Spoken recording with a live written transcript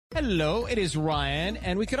Hello, it is Ryan,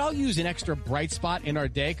 and we could all use an extra bright spot in our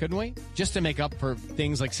day, couldn't we? Just to make up for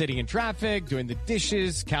things like sitting in traffic, doing the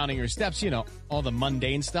dishes, counting your steps, all the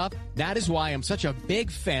mundane stuff. That is why I'm such a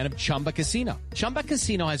big fan of Chumba Casino. Chumba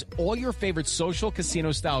Casino has all your favorite social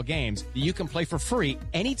casino-style games that you can play for free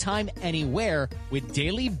anytime, anywhere with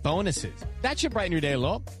daily bonuses. That should brighten your day a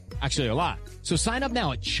little. Actually, a lot. So sign up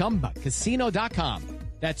now at ChumbaCasino.com.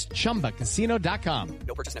 That's ChumbaCasino.com.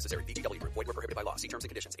 No purchase necessary. VGW Group. Void where prohibited by law. See terms and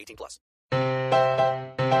conditions. 18+.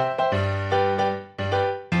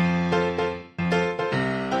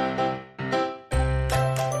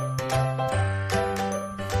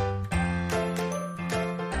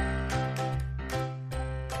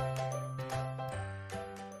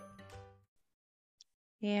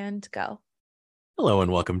 And go. Hello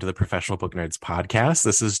and welcome to the Professional Book Nerds podcast.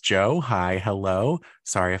 This is Joe. Hi, hello.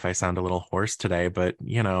 Sorry if I sound a little hoarse today, but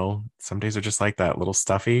some days are just like that, a little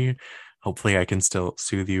stuffy. Hopefully I can still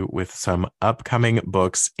soothe you with some upcoming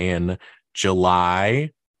books in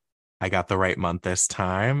July. I got the right month this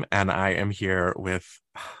time, and I am here with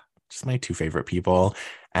just my two favorite people,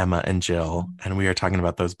 Emma and Jill, and we are talking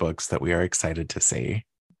about those books that we are excited to see.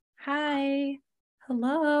 Hi.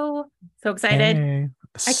 Hello. So excited. Hey.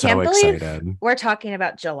 I can't believe we're talking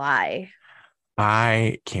about July.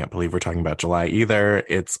 I can't believe we're talking about July either.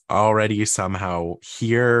 It's already somehow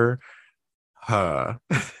here.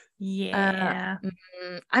 Yeah.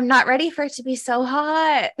 I'm not ready for it to be so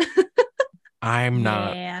hot. I'm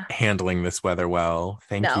not handling this weather well.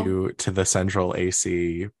 Thank you to the central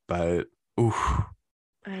AC, but oof.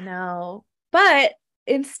 I know. But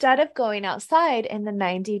instead of going outside in the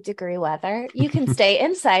 90-degree weather, you can stay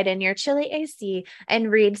inside in your chilly AC and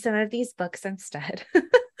read some of these books instead.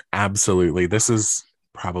 Absolutely. This is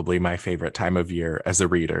probably my favorite time of year as a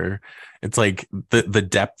reader. It's like the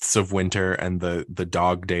depths of winter and the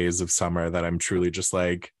dog days of summer that I'm truly just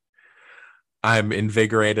like, I'm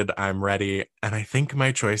invigorated, I'm ready. And I think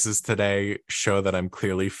my choices today show that I'm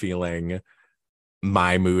clearly feeling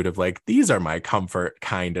my mood of like, these are my comfort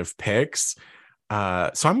kind of picks.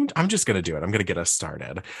 So I'm just going to do it. I'm going to get us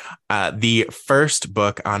started. The first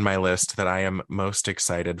book on my list that I am most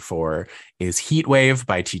excited for is Heatwave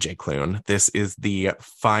by TJ Klune. This is the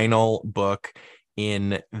final book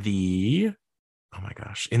in the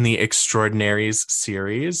Extraordinaries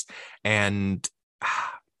series. And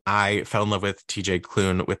I fell in love with TJ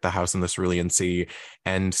Klune with The House in the Cerulean Sea.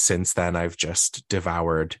 And since then, I've just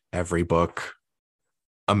devoured every book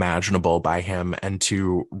imaginable by him. And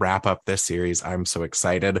to wrap up this series, I'm so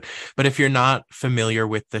excited. But if you're not familiar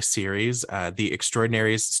with the series, The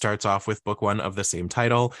Extraordinaries starts off with book one of the same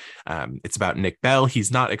title. It's about Nick Bell.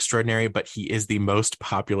 He's not extraordinary, but he is the most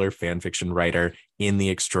popular fan fiction writer in the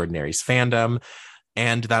Extraordinaries fandom.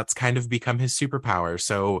 And that's kind of become his superpower.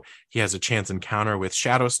 So he has a chance encounter with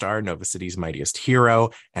Shadowstar, Nova City's mightiest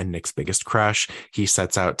hero and Nick's biggest crush. He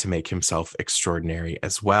sets out to make himself extraordinary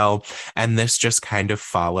as well. And this just kind of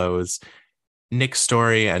follows Nick's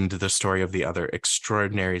story and the story of the other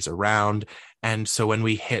extraordinaries around. And so when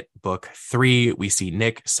we hit book 3, we see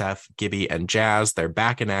Nick, Seth, Gibby, and Jazz. They're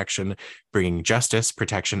back in action, bringing justice,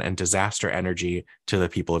 protection, and disaster energy to the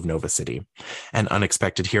people of Nova City. An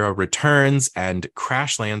unexpected hero returns and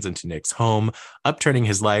crash lands into Nick's home, upturning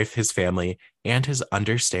his life, his family, and his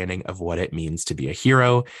understanding of what it means to be a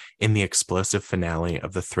hero in the explosive finale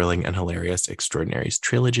of the thrilling and hilarious Extraordinaries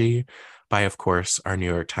trilogy by, of course, our New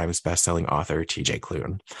York Times bestselling author, TJ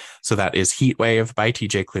Klune. So that is Heatwave by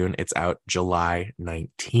TJ Klune. It's out July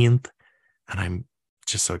 19th, and I'm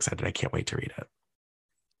just so excited. I can't wait to read it.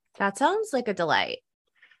 That sounds like a delight.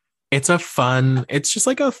 It's just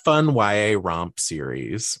like a fun YA romp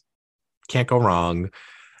series. Can't go wrong.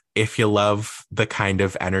 If you love the kind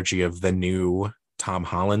of energy of the new Tom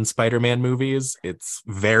Holland Spider-Man movies, it's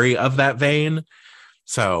very of that vein.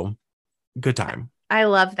 So, good time. I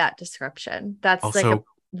love that description. That's also,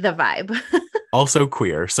 the vibe. Also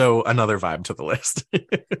queer. So another vibe to the list.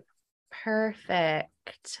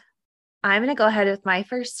 Perfect. I'm going to go ahead with my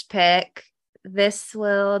first pick. This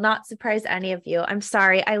will not surprise any of you. I'm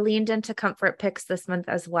sorry. I leaned into comfort picks this month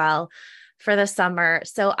as well for the summer.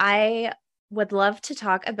 So I would love to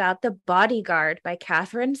talk about The Bodyguard by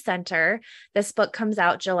Catherine Center. This book comes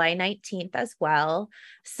out July 19th as well.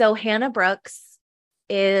 So Hannah Brooks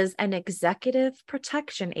is an executive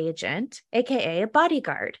protection agent, aka a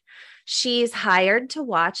bodyguard. She's hired to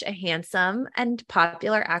watch a handsome and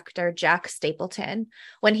popular actor, Jack Stapleton,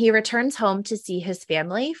 when he returns home to see his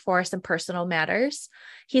family for some personal matters.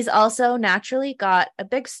 He's also naturally got a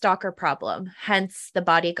big stalker problem, hence the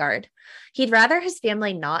bodyguard. He'd rather his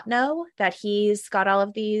family not know that he's got all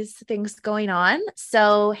of these things going on,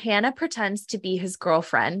 so Hannah pretends to be his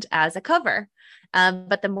girlfriend as a cover.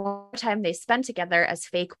 But the more time they spend together as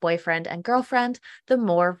fake boyfriend and girlfriend, the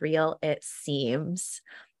more real it seems.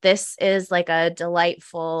 This is like a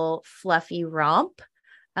delightful, fluffy romp.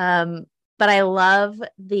 But I love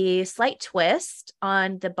the slight twist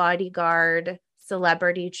on the bodyguard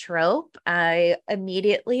celebrity trope. I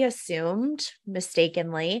immediately assumed,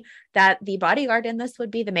 mistakenly, that the bodyguard in this would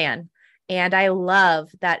be the man. And I love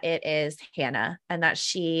that it is Hannah and that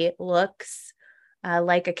she looks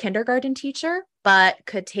like a kindergarten teacher, but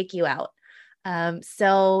could take you out.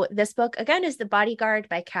 So this book, again, is The Bodyguard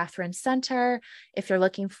by Catherine Center. If you're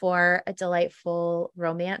looking for a delightful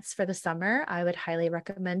romance for the summer, I would highly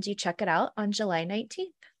recommend you check it out on July 19th.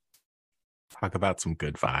 Talk about some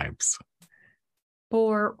good vibes.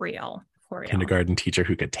 For real. Kindergarten teacher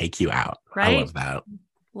who could take you out. Right? I love that.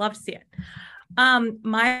 Love to see it.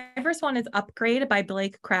 My first one is Upgrade by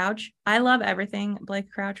Blake Crouch. I love everything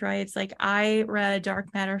Blake Crouch writes. Like, I read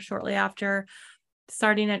Dark Matter shortly after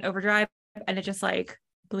starting at Overdrive, and it just like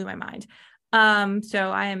blew my mind.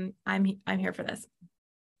 So I'm here for this.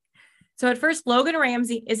 So at first, Logan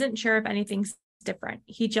Ramsey isn't sure if anything's different.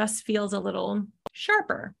 He just feels a little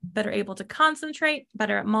sharper, better able to concentrate,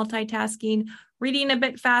 better at multitasking, reading a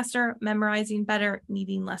bit faster, memorizing better,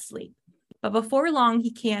 needing less sleep. But before long,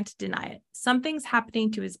 he can't deny it. Something's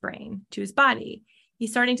happening to his brain, to his body.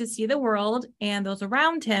 He's starting to see the world and those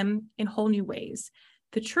around him in whole new ways.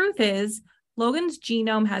 The truth is, Logan's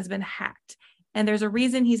genome has been hacked, and there's a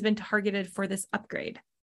reason he's been targeted for this upgrade.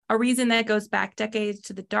 A reason that goes back decades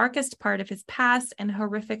to the darkest part of his past and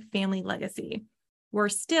horrific family legacy.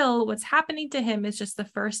 Worse still, what's happening to him is just the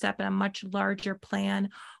first step in a much larger plan,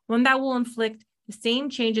 one that will inflict the same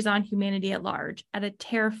changes on humanity at large at a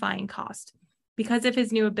terrifying cost. Because of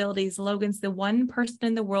his new abilities, Logan's the one person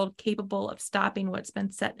in the world capable of stopping what's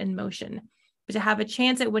been set in motion. But to have a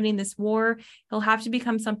chance at winning this war, he'll have to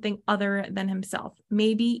become something other than himself,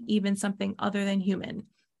 maybe even something other than human.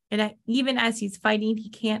 And even as he's fighting, he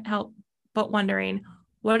can't help but wondering,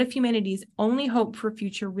 what if humanity's only hope for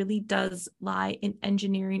future really does lie in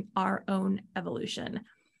engineering our own evolution?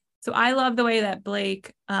 So I love the way that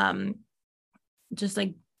Blake, just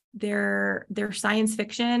like their science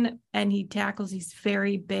fiction, and he tackles these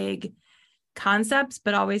very big concepts,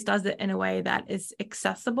 but always does it in a way that is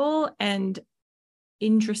accessible and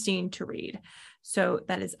interesting to read. So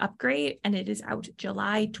that is Upgrade, and it is out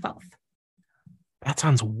July 12th. That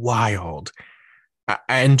sounds wild.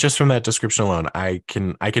 And just from that description alone, I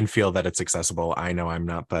can feel that it's accessible. I know I'm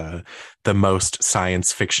not the most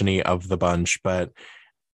science fiction-y of the bunch, but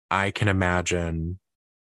I can imagine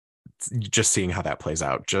just seeing how that plays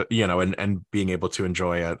out, and being able to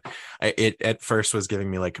enjoy it. It at first was giving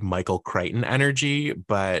me like Michael Crichton energy,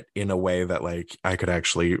 but in a way that like I could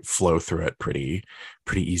actually flow through it pretty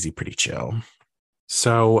easy, pretty chill.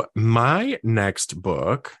 So my next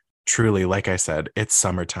book, truly, like I said, it's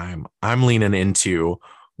summertime. I'm leaning into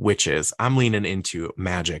witches. I'm leaning into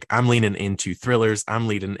magic. I'm leaning into thrillers. I'm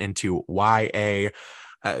leaning into YA.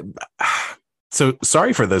 So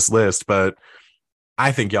sorry for this list, but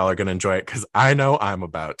I think y'all are going to enjoy it because I know I'm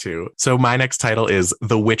about to. So my next title is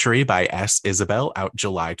The Witchery by S. Isabel, out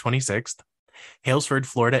July 26th. Halesford,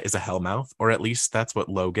 Florida is a hellmouth, or at least that's what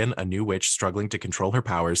Logan, a new witch struggling to control her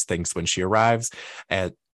powers, thinks when she arrives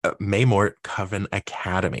at Maymort Coven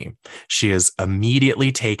Academy. She is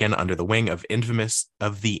immediately taken under the wing of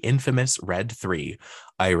the infamous Red Three: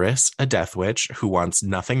 Iris, a death witch who wants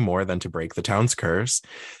nothing more than to break the town's curse;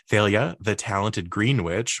 Thalia, the talented green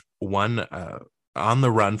witch, one on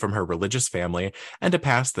the run from her religious family and a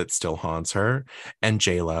past that still haunts her; and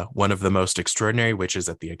Jayla, one of the most extraordinary witches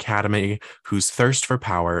at the academy, whose thirst for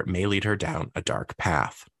power may lead her down a dark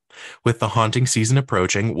path. With the haunting season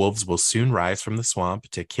approaching, wolves will soon rise from the swamp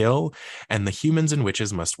to kill, and the humans and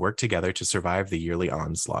witches must work together to survive the yearly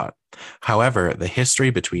onslaught. However, the history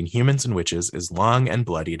between humans and witches is long and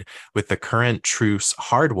bloodied, with the current truce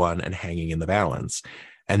hard won and hanging in the balance.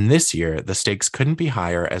 And this year, the stakes couldn't be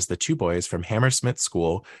higher as the two boys from Hammersmith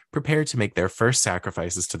School prepared to make their first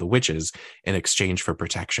sacrifices to the witches in exchange for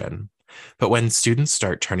protection. But when students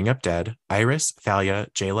start turning up dead, Iris, Thalia,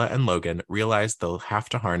 Jayla, and Logan realize they'll have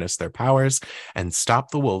to harness their powers and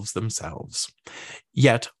stop the wolves themselves.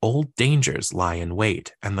 Yet, old dangers lie in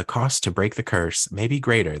wait, and the cost to break the curse may be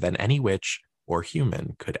greater than any witch or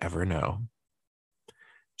human could ever know.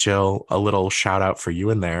 Jill, a little shout out for you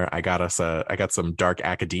in there. I got some dark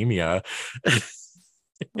academia.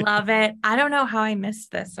 Love it. I don't know how I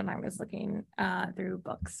missed this when I was looking through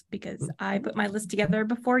books because I put my list together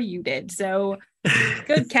before you did. So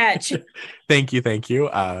good catch. Thank you.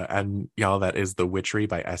 And y'all, that is The Witchery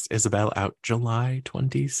by S. Isabel, out July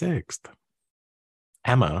 26th.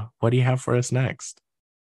 Emma, what do you have for us next?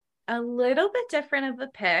 A little bit different of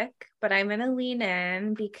a pick, but I'm going to lean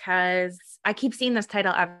in because I keep seeing this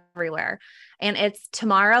title everywhere. And it's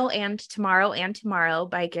Tomorrow and Tomorrow and Tomorrow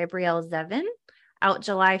by Gabrielle Zevin, out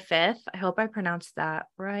July 5th. I hope I pronounced that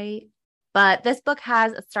right. But this book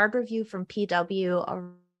has a starred review from PW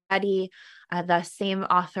already. The same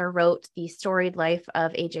author wrote The Storied Life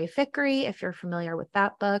of A.J. Fickery, if you're familiar with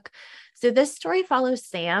that book. So this story follows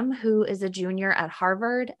Sam, who is a junior at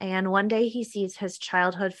Harvard, and one day he sees his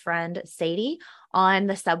childhood friend Sadie on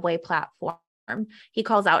the subway platform. He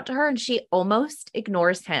calls out to her and she almost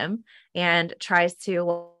ignores him and tries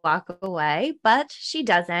to walk away, but she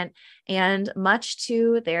doesn't. And much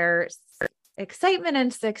to their excitement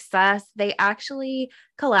and success, they actually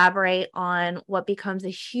collaborate on what becomes a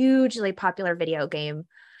hugely popular video game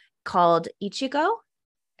called Ichigo.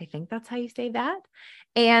 I think that's how you say that.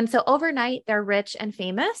 And so overnight, they're rich and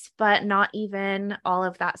famous, but not even all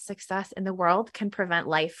of that success in the world can prevent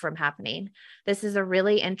life from happening. This is a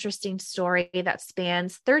really interesting story that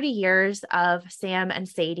spans 30 years of Sam and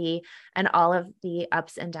Sadie and all of the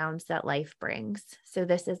ups and downs that life brings. So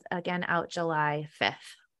this is again out July 5th.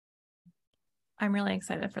 I'm really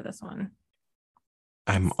excited for this one.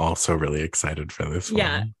 I'm also really excited for this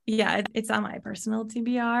one. Yeah, it's on my personal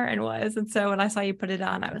TBR and was. And so when I saw you put it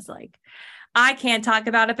on, I was like, I can't talk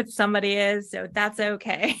about it, but somebody is, so that's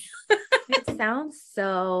okay. It sounds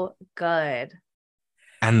so good.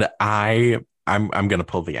 And I'm gonna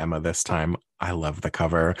pull the Emma this time. I love the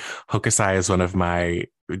cover. Hokusai is one of my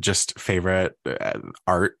just favorite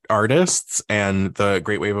artists, and The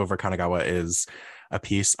Great Wave Over Kanagawa is a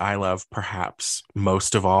piece I love perhaps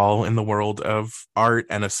most of all in the world of art,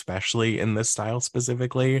 and especially in this style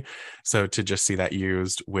specifically. So to just see that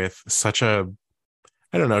used with such a,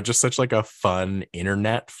 I don't know, just such like a fun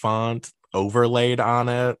internet font overlaid on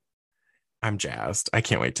it, I'm jazzed. I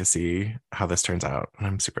can't wait to see how this turns out, and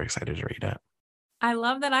I'm super excited to read it. I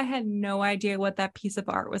love that I had no idea what that piece of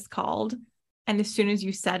art was called. And as soon as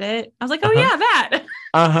you said it, I was like, oh yeah,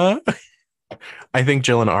 that. I think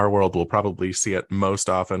Jill in our world will probably see it most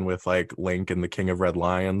often with like Link and the King of Red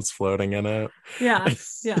Lions floating in it. Yeah.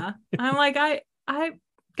 I'm like, I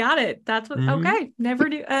got it. That's what, okay. Never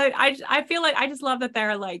do. I feel like I just love that there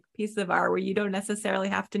are like pieces of art where you don't necessarily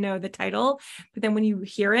have to know the title, but then when you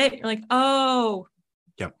hear it, you're like, oh,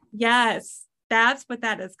 yep. Yes, that's what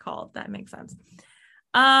that is called. That makes sense.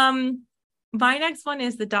 My next one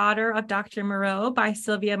is The Daughter of Dr. Moreau by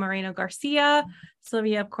Silvia Moreno Garcia.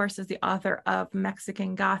 Silvia, of course, is the author of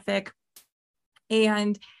Mexican Gothic.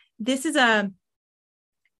 And this is a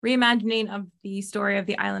reimagining of the story of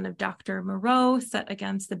the island of Dr. Moreau set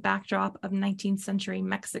against the backdrop of 19th century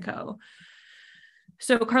Mexico.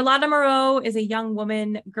 So Carlotta Moreau is a young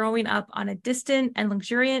woman growing up on a distant and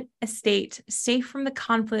luxuriant estate, safe from the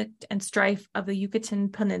conflict and strife of the Yucatan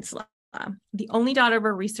Peninsula. The only daughter of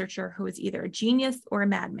a researcher who is either a genius or a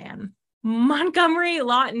madman. Montgomery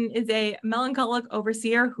Lawton is a melancholic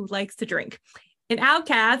overseer who likes to drink. An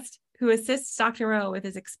outcast who assists Dr. Moreau with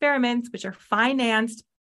his experiments, which are financed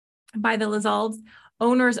by the Lizaldes,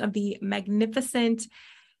 owners of the magnificent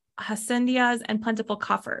haciendas and plentiful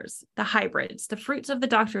coffers, the hybrids, the fruits of the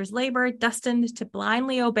doctor's labor, destined to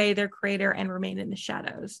blindly obey their creator and remain in the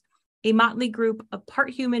shadows. A motley group of part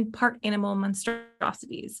human, part animal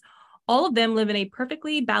monstrosities. All of them live in a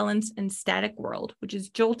perfectly balanced and static world, which is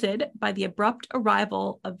jolted by the abrupt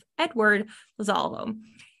arrival of Edward Lizalvo,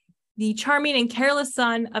 the charming and careless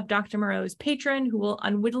son of Dr. Moreau's patron, who will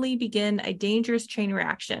unwittingly begin a dangerous chain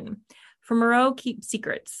reaction. For Moreau keeps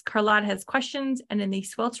secrets, Carlotta has questions, and in the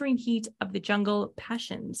sweltering heat of the jungle,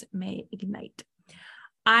 passions may ignite.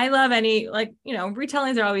 I love any,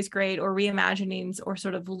 retellings are always great, or reimaginings, or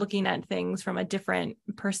sort of looking at things from a different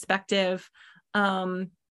perspective.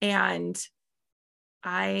 And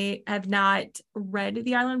I have not read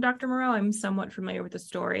The Island of Dr. Moreau. I'm somewhat familiar with the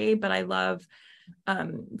story, but I love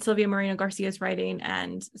Silvia Moreno Garcia's writing.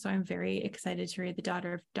 And so I'm very excited to read The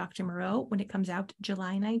Daughter of Dr. Moreau when it comes out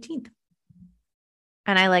July 19th.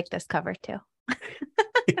 And I like this cover too.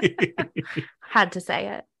 Had to say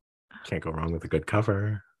it. Can't go wrong with a good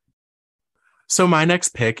cover. So my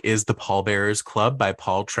next pick is The Pallbearers Club by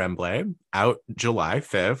Paul Tremblay, out July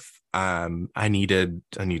 5th. I needed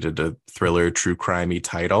a thriller, true crimey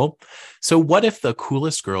title. So what if the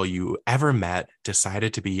coolest girl you ever met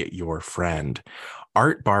decided to be your friend?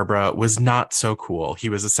 Art Barbara was not so cool. He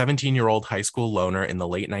was a 17-year-old high school loner in the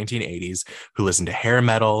late 1980s who listened to hair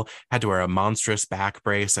metal, had to wear a monstrous back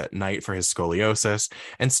brace at night for his scoliosis,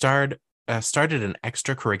 and started an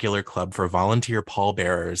extracurricular club for volunteer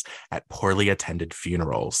pallbearers at poorly attended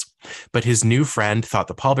funerals. But his new friend thought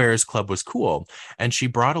the Pallbearers Club was cool, and she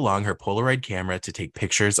brought along her Polaroid camera to take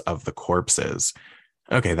pictures of the corpses.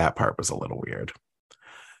 Okay, that part was a little weird.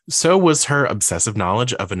 So was her obsessive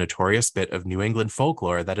knowledge of a notorious bit of New England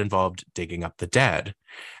folklore that involved digging up the dead.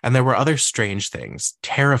 And there were other strange things,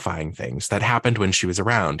 terrifying things that happened when she was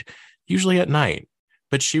around, usually at night.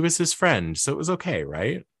 But she was his friend, so it was okay,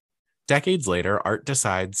 right? Decades later, Art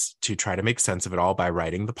decides to try to make sense of it all by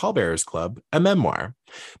writing The Pallbearers Club, a memoir.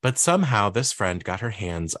 But somehow this friend got her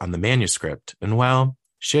hands on the manuscript, and well,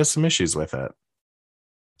 she has some issues with it.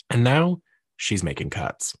 And now she's making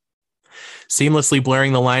cuts. Seamlessly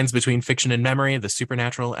blurring the lines between fiction and memory, the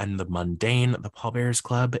supernatural and the mundane, The Pallbearers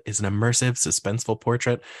Club is an immersive, suspenseful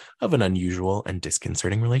portrait of an unusual and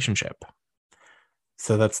disconcerting relationship.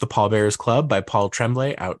 So that's The Pallbearers Club by Paul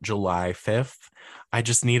Tremblay, out July 5th. I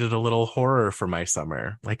just needed a little horror for my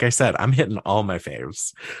summer. Like I said, I'm hitting all my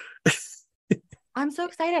faves. I'm so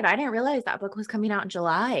excited. I didn't realize that book was coming out in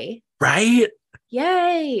July. Right?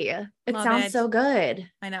 Yay. It Love sounds it. so good.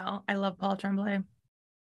 I know. I love Paul Tremblay.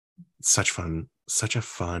 Such a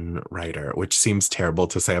fun writer, which seems terrible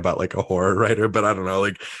to say about like a horror writer, but I don't know,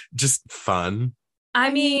 like just fun.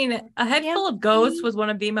 I mean, A Head Full of Ghosts was one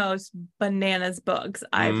of the most bananas books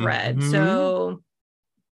I've read. So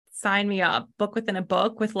sign me up. Book within a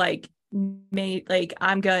book with like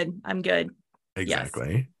I'm good.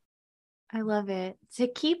 Exactly. Yes. I love it. To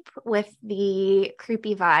keep with the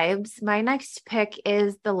creepy vibes, my next pick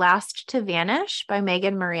is The Last to Vanish by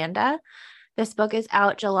Megan Miranda. This book is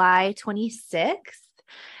out July 26th.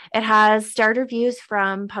 It has starred reviews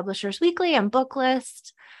from Publishers Weekly and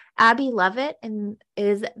Booklist. Abby Lovett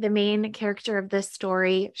is the main character of this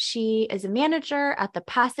story. She is a manager at the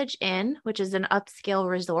Passage Inn, which is an upscale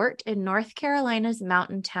resort in North Carolina's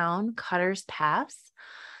mountain town, Cutter's Pass.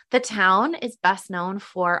 The town is best known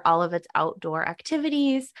for all of its outdoor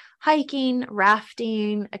activities, hiking,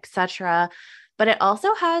 rafting, etc., but it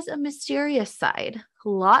also has a mysterious side.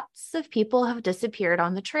 Lots of people have disappeared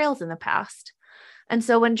on the trails in the past. And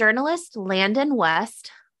so when journalist Landon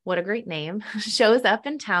West, what a great name, shows up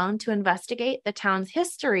in town to investigate the town's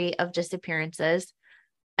history of disappearances,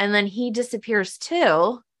 and then he disappears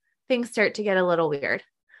too, things start to get a little weird.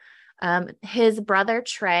 His brother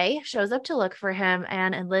Trey shows up to look for him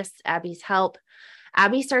and enlists Abby's help.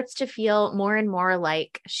 Abby starts to feel more and more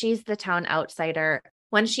like she's the town outsider.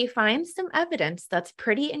 When she finds some evidence that's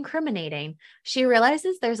pretty incriminating, she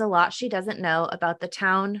realizes there's a lot she doesn't know about the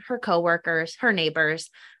town, her coworkers, her neighbors,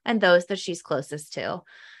 and those that she's closest to.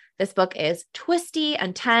 This book is twisty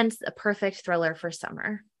and tense, a perfect thriller for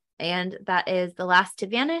summer. And that is The Last to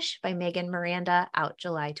Vanish by Megan Miranda, out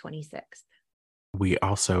July 26th. We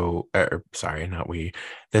also,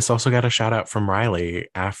 this also got a shout out from Riley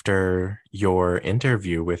after your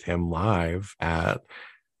interview with him live at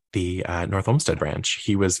the North Olmsted branch.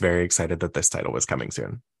 He was very excited that this title was coming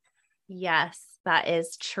soon. Yes, that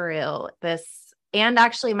is true. This and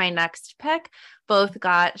actually my next pick both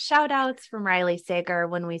got shout outs from Riley Sager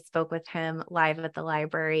when we spoke with him live at the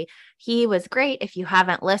library. He was great. If you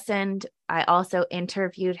haven't listened, I also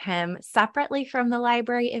interviewed him separately from the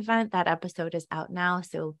library event. That episode is out now,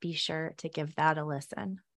 so be sure to give that a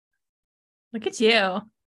listen. Look at you.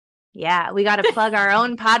 Yeah, we got to plug our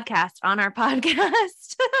own podcast on our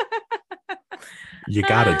podcast. You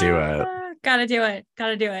got to do it. Gotta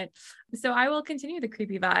do it. So I will continue the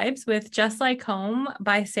creepy vibes with Just Like Home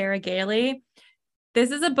by Sarah Gailey. This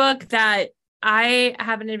is a book that I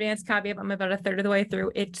have an advanced copy of. I'm about a third of the way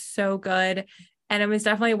through. It's so good. And it was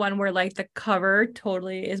definitely one where like the cover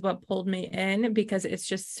totally is what pulled me in, because it's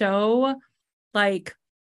just so like,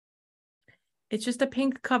 it's just a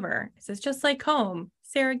pink cover. It says Just Like Home,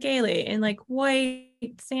 Sarah Gailey, in like white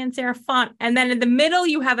sans serif font. And then in the middle,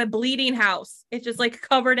 you have a bleeding house. It's just like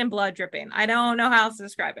covered in blood dripping. I don't know how else to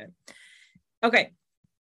describe it. Okay.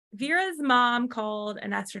 Vera's mom called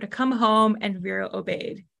and asked her to come home, and Vera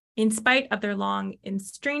obeyed. In spite of their long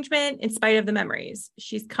estrangement, in spite of the memories,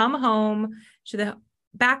 she's come home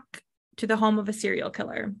back to the home of a serial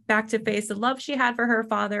killer, back to face the love she had for her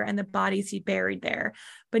father and the bodies he buried there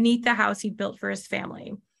beneath the house he built for his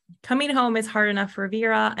family. Coming home is hard enough for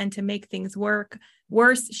Vera, and to make things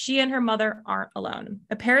worse, she and her mother aren't alone.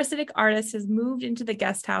 A parasitic artist has moved into the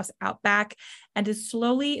guest house out back and is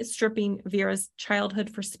slowly stripping Vera's childhood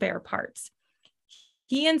for spare parts.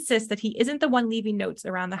 He insists that he isn't the one leaving notes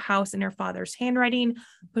around the house in her father's handwriting,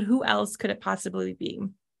 but who else could it possibly be?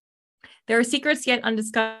 There are secrets yet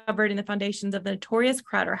undiscovered in the foundations of the notorious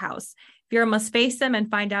Crowder house. Vera must face them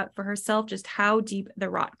and find out for herself just how deep the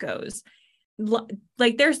rot goes.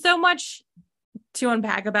 Like, there's so much to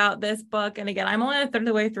unpack about this book. And again, I'm only a third of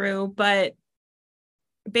the way through, but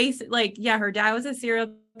her dad was a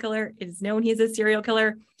serial killer. It is known he's a serial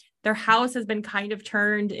killer. Their house has been kind of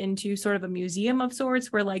turned into sort of a museum of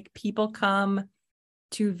sorts where like people come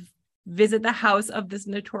to visit the house of this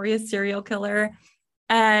notorious serial killer.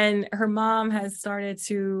 And her mom has started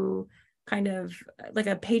to kind of like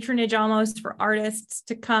a patronage almost for artists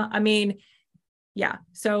to come. I mean, yeah,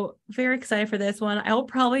 so very excited for this one. I will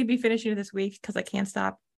probably be finishing it this week because I can't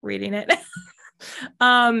stop reading it.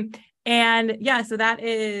 And yeah, so that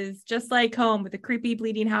is Just Like Home with the creepy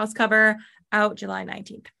bleeding house cover, out July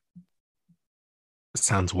 19th.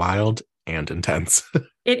 Sounds wild and intense.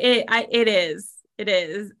 It is.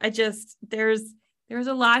 There's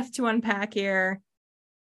a lot to unpack here,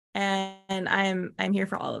 and I'm here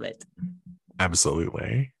for all of it.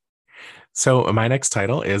 Absolutely. So my next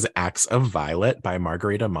title is Acts of Violet by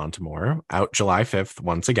Margarita Montemor, out July 5th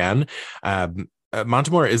once again.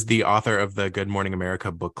 Montemor is the author of the Good Morning America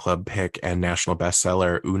book club pick and national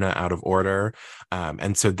bestseller Una Out of Order.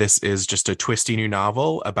 And so this is just a twisty new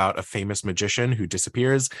novel about a famous magician who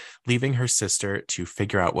disappears, leaving her sister to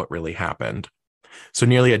figure out what really happened. So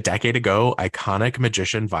nearly a decade ago, iconic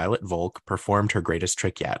magician Violet Volk performed her greatest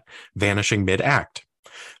trick yet, vanishing mid-act.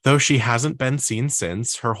 Though she hasn't been seen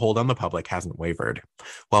since, her hold on the public hasn't wavered.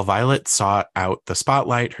 While Violet sought out the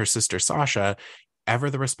spotlight, her sister Sasha, ever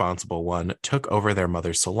the responsible one, took over their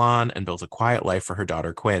mother's salon and built a quiet life for her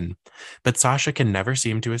daughter Quinn. But Sasha can never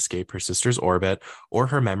seem to escape her sister's orbit or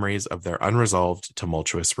her memories of their unresolved,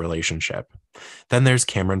 tumultuous relationship. Then there's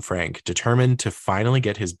Cameron Frank, determined to finally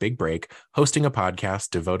get his big break, hosting a podcast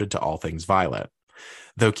devoted to all things Violet.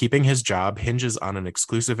 Though keeping his job hinges on an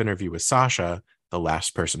exclusive interview with Sasha, the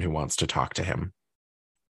last person who wants to talk to him.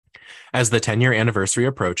 As the 10-year anniversary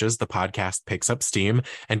approaches, the podcast picks up steam,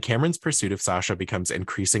 and Cameron's pursuit of Sasha becomes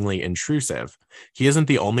increasingly intrusive. He isn't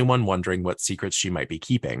the only one wondering what secrets she might be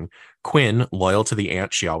keeping. Quinn, loyal to the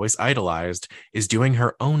aunt she always idolized, is doing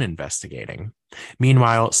her own investigating.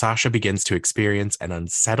 Meanwhile, Sasha begins to experience an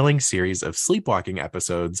unsettling series of sleepwalking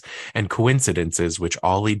episodes and coincidences which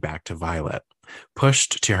all lead back to Violet.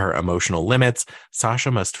 Pushed to her emotional limits, Sasha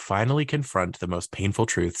must finally confront the most painful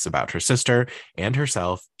truths about her sister and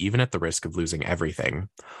herself, even at the risk of losing everything.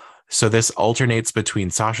 So this alternates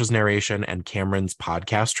between Sasha's narration and Cameron's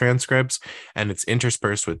podcast transcripts, and it's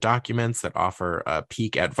interspersed with documents that offer a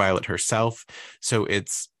peek at Violet herself. So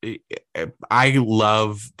I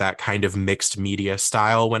love that kind of mixed media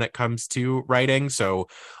style when it comes to writing. So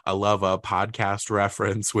I love a podcast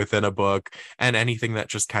reference within a book and anything that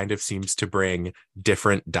just kind of seems to bring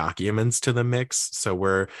different documents to the mix. So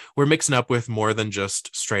we're mixing up with more than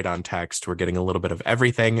just straight on text. We're getting a little bit of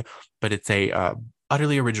everything, but it's a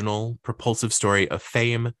utterly original, propulsive story of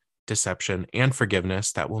fame, deception, and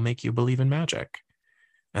forgiveness that will make you believe in magic.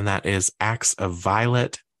 And that is Acts of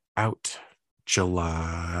Violet, out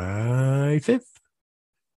July 5th.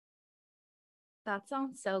 That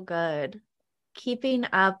sounds so good. Keeping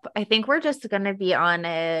up, I think we're just going to be on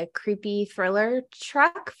a creepy thriller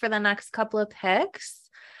track for the next couple of picks.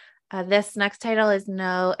 This next title is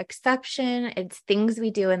no exception. It's Things We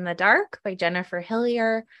Do in the Dark by Jennifer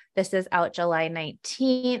Hillier. This is out July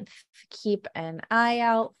 19th. Keep an eye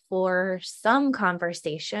out for some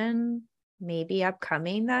conversation, maybe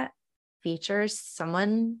upcoming, that features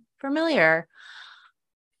someone familiar.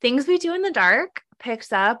 Things We Do in the Dark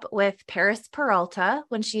picks up with Paris Peralta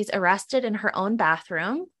when she's arrested in her own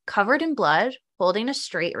bathroom, covered in blood, holding a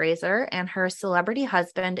straight razor, and her celebrity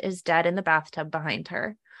husband is dead in the bathtub behind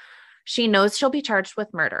her. She knows she'll be charged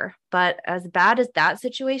with murder, but as bad as that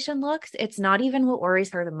situation looks, it's not even what worries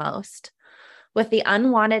her the most. With the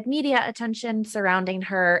unwanted media attention surrounding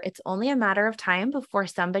her, it's only a matter of time before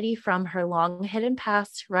somebody from her long hidden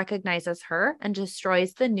past recognizes her and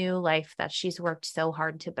destroys the new life that she's worked so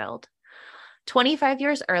hard to build. 25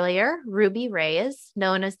 years earlier, Ruby Reyes,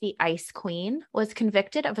 known as the Ice Queen, was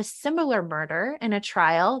convicted of a similar murder in a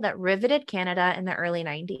trial that riveted Canada in the early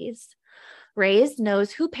 90s. Reyes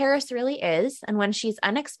knows who Paris really is, and when she's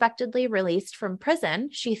unexpectedly released from prison,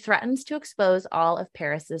 she threatens to expose all of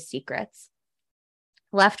Paris's secrets.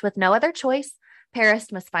 Left with no other choice,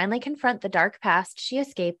 Paris must finally confront the dark past she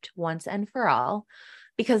escaped once and for all,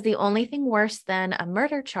 because the only thing worse than a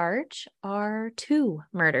murder charge are 2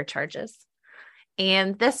 murder charges.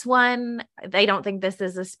 And this one, I don't think this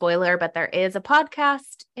is a spoiler, but there is a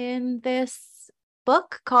podcast in this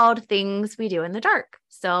book called Things We Do in the Dark.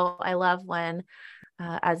 So I love when,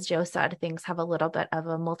 as Joe said, things have a little bit of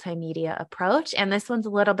a multimedia approach. And this one's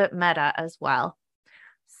a little bit meta as well.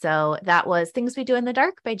 So that was Things We Do in the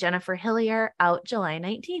Dark by Jennifer Hillier, out July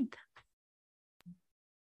 19th.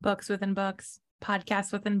 Books within books,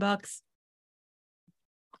 podcasts within books.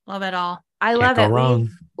 Love it all. I Can't love go it. wrong.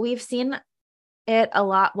 We've seen it a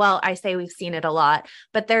lot. Well, I say we've seen it a lot,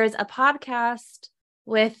 but there's a podcast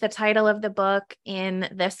with the title of the book in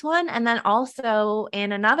this one. And then also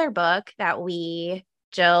in another book that we,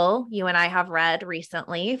 Jill, you and I have read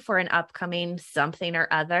recently for an upcoming something or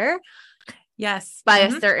other. Yes. By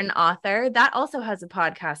a certain author that also has a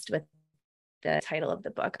podcast with the title of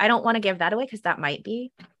the book. I don't want to give that away because that might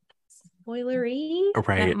be spoilery.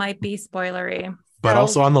 Right. That might be spoilery. But So-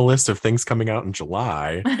 also on the list of things coming out in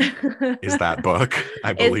July is that book,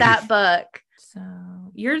 I believe. Is that book. So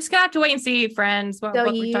you're just gonna have to wait and see, friends, what So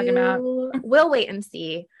book we're talking about. we'll wait and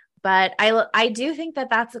see. But I do think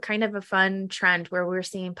that that's a kind of a fun trend where we're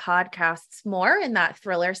seeing podcasts more in that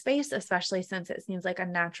thriller space, especially since it seems like a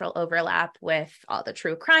natural overlap with all the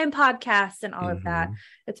true crime podcasts and all of that.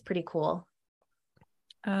 It's pretty cool.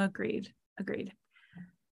 Agreed.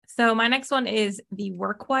 So my next one is The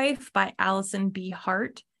Work Wife by Allison B.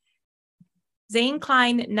 Hart. Zane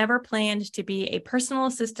Klein never planned to be a personal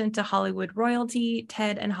assistant to Hollywood royalty,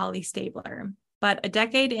 Ted and Holly Stabler. But a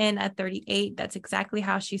decade in, at 38, that's exactly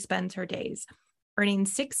how she spends her days, earning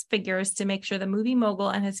 6 figures to make sure the movie mogul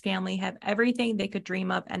and his family have everything they could dream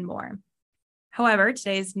of and more. However,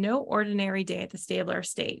 today is no ordinary day at the Stabler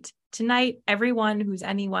estate. Tonight, everyone who's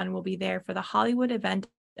anyone will be there for the Hollywood event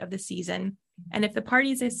of the season. And if the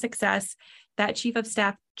party's a success, that chief of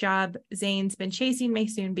staff job Zane's been chasing may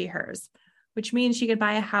soon be hers, which means she can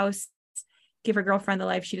buy a house, give her girlfriend the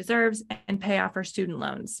life she deserves, and pay off her student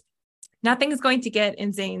loans. Nothing is going to get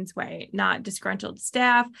in Zane's way, not disgruntled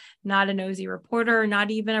staff, not a nosy reporter,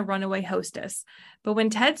 not even a runaway hostess. But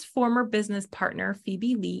when Ted's former business partner,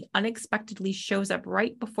 Phoebe Lee, unexpectedly shows up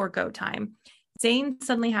right before go time, Zane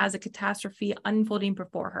suddenly has a catastrophe unfolding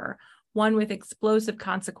before her, one with explosive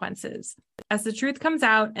consequences. As the truth comes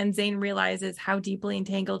out and Zane realizes how deeply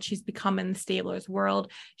entangled she's become in the Stabler's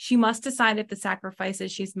world, she must decide if the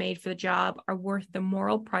sacrifices she's made for the job are worth the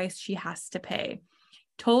moral price she has to pay.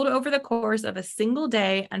 Told over the course of a single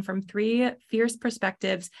day and from 3 fierce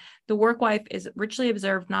perspectives, The Work Wife is a richly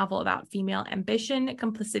observed novel about female ambition,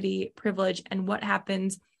 complicity, privilege, and what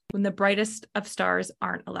happens when the brightest of stars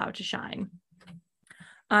aren't allowed to shine.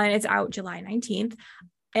 And it's out July 19th.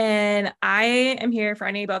 And I am here for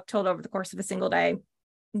any book told over the course of a single day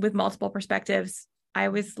with multiple perspectives. I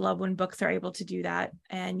always love when books are able to do that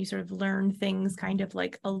and you sort of learn things kind of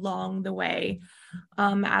like along the way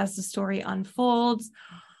as the story unfolds.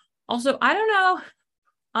 Also, I don't know,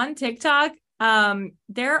 on TikTok,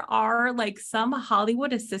 there are like some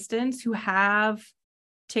Hollywood assistants who have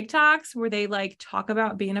TikToks where they like talk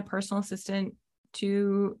about being a personal assistant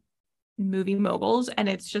to movie moguls, and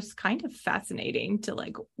it's just kind of fascinating to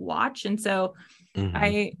like watch. And so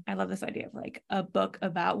I love this idea of like a book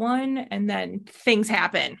about one and then things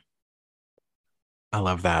happen. I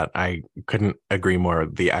love that. I couldn't agree more.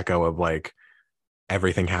 The echo of like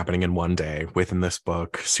everything happening in one day within this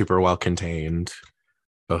book, super well contained.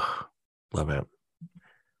 Ugh, love it.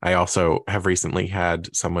 I also have recently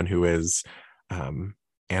had someone who is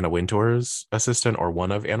Anna Wintour's assistant or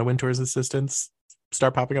one of Anna Wintour's assistants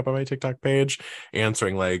start popping up on my TikTok page,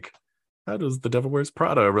 answering like, how does The Devil Wears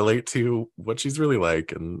Prada relate to what she's really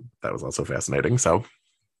like? And that was also fascinating. So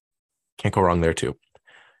can't go wrong there too.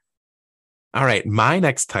 All right. My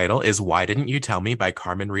next title is Why Didn't You Tell Me by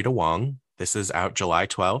Carmen Rita Wong. This is out July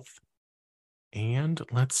 12th. And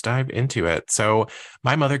let's dive into it. So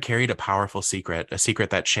my mother carried a powerful secret, a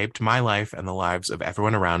secret that shaped my life and the lives of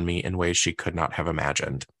everyone around me in ways she could not have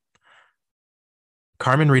imagined.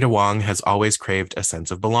 Carmen Rita Wong has always craved a sense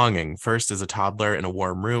of belonging, first as a toddler in a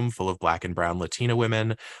warm room full of Black and brown Latina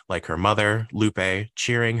women, like her mother, Lupe,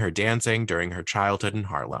 cheering her dancing during her childhood in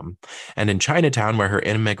Harlem, and in Chinatown, where her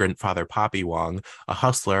immigrant father, Poppy Wong, a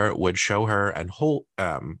hustler, would show her and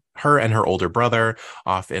her older brother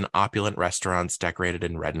off in opulent restaurants decorated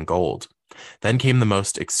in red and gold. Then came the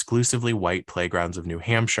most exclusively white playgrounds of New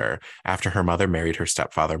Hampshire after her mother married her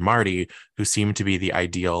stepfather, Marty, who seemed to be the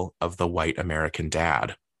ideal of the white American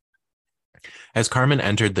dad. As Carmen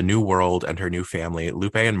entered the new world and her new family,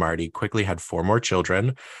 Lupe and Marty quickly had 4 more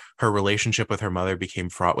children. Her relationship with her mother became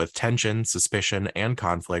fraught with tension, suspicion, and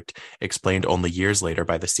conflict, explained only years later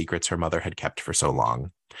by the secrets her mother had kept for so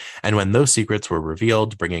long. And when those secrets were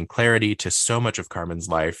revealed, bringing clarity to so much of Carmen's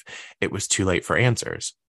life, it was too late for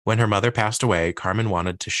answers. When her mother passed away, Carmen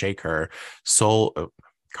wanted to shake her soul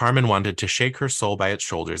by its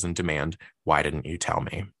shoulders and demand, "Why didn't you tell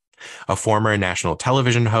me?" A former national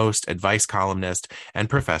television host, advice columnist, and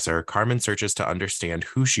professor, Carmen searches to understand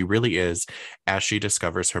who she really is as she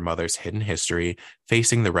discovers her mother's hidden history,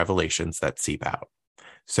 facing the revelations that seep out.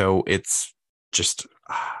 So it's just,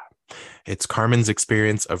 it's Carmen's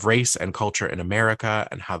experience of race and culture in America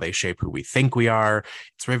and how they shape who we think we are.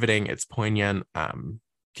 It's riveting. It's poignant.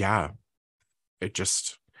 Yeah, it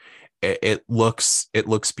just, it looks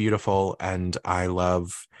beautiful, and I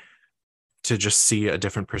love to just see a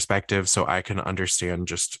different perspective so I can understand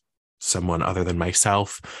just someone other than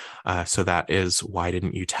myself. So that is Why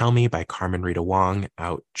Didn't You Tell Me by Carmen Rita Wong,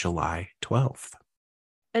 out July 12th.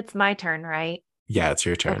 It's my turn, right? Yeah, it's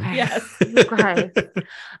your turn. Okay. Yes. Great.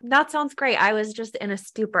 That sounds great. I was just in a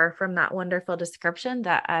stupor from that wonderful description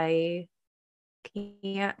that I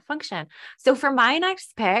can't function. So for my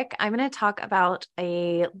next pick, I'm going to talk about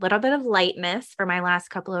a little bit of lightness for my last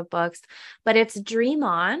couple of books, but it's Dream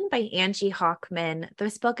On by Angie Hockman.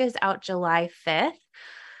 This book is out July 5th.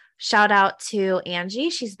 Shout out to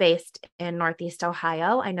Angie. She's based in Northeast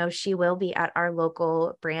Ohio. I know she will be at our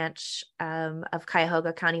local branch of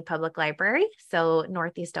Cuyahoga County Public Library. So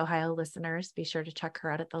Northeast Ohio listeners, be sure to check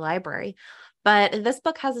her out at the library. But this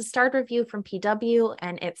book has a starred review from PW,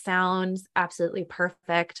 and it sounds absolutely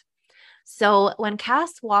perfect. So when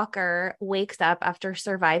Cass Walker wakes up after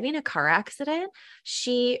surviving a car accident,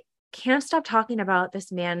 she can't stop talking about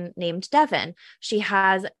this man named Devin. She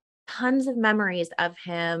has tons of memories of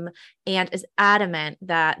him and is adamant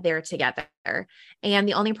that they're together. And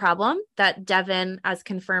the only problem, that Devin, as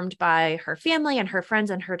confirmed by her family and her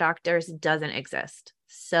friends and her doctors, doesn't exist.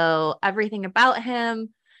 So everything about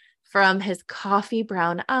him, from his coffee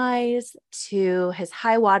brown eyes to his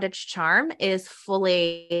high wattage charm, is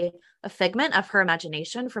fully a figment of her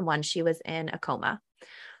imagination from when she was in a coma.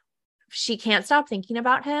 She can't stop thinking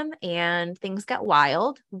about him, and things get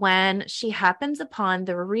wild when she happens upon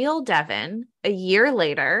the real Devin a year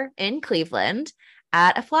later in Cleveland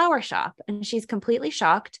at a flower shop. And she's completely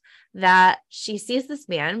shocked that she sees this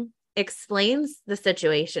man, explains the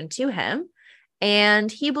situation to him, and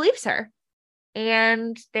he believes her.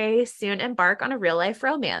 And they soon embark on a real life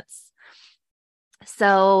romance.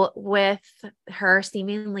 So with her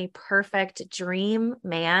seemingly perfect dream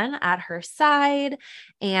man at her side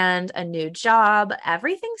and a new job,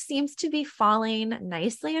 everything seems to be falling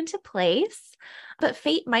nicely into place, but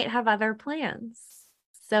fate might have other plans.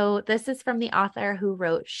 So this is from the author who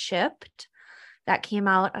wrote Shipped, that came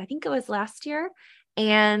out, I think it was last year.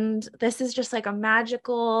 And this is just like a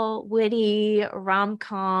magical, witty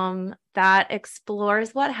rom-com that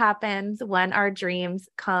explores what happens when our dreams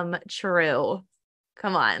come true.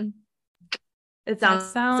 Come on. It sounds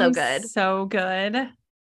so good. So good.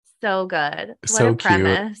 So good. What So a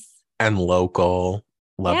premise. cute and local.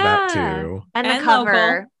 Love that too. And the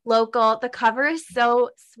cover, local. The cover is so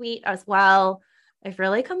sweet as well. I've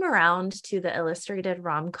really come around to the illustrated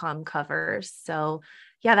rom-com covers. So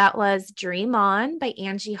yeah, that was Dream On by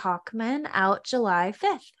Angie Hockman, out July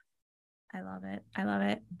 5th. I love it. I love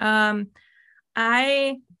it.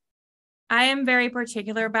 I am very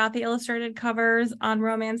particular about the illustrated covers on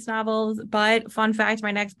romance novels, but fun fact,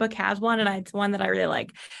 my next book has one, and it's one that I really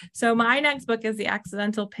like. So my next book is The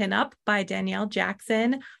Accidental Pinup by Danielle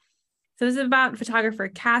Jackson. So this is about photographer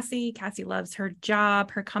Cassie. Cassie loves her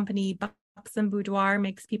job. Her company, Buxom Boudoir,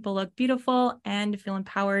 makes people look beautiful and feel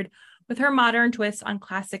empowered with her modern twist on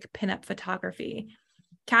classic pinup photography.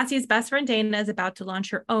 Cassie's best friend Dana is about to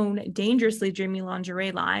launch her own dangerously dreamy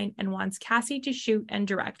lingerie line and wants Cassie to shoot and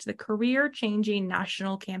direct the career-changing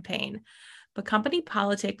national campaign. But company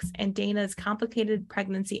politics and Dana's complicated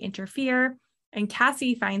pregnancy interfere, and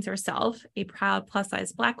Cassie finds herself, a proud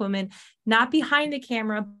plus-size Black woman, not behind the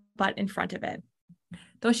camera, but in front of it.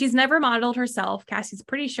 Though she's never modeled herself, Cassie's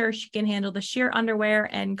pretty sure she can handle the sheer underwear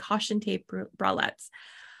and caution tape bralettes.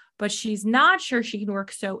 But she's not sure she can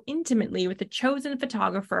work so intimately with the chosen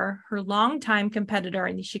photographer, her longtime competitor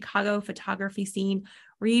in the Chicago photography scene,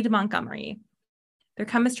 Reed Montgomery. Their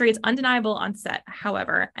chemistry is undeniable on set,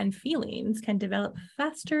 however, and feelings can develop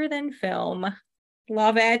faster than film.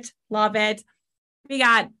 Love it. Love it. We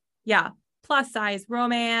got, plus size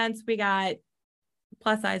romance. We got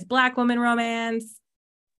plus size Black woman romance,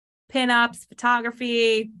 pinups,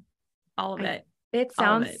 photography, all of it. It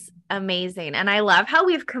All of sounds amazing. And I love how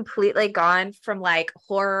we've completely gone from like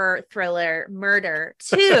horror, thriller, murder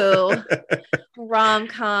to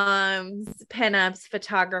rom-coms, pinups,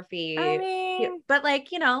 photography. I mean, But like,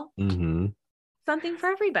 Mhm. something for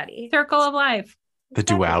everybody. circle of life. The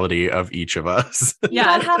duality of each of us. Yeah.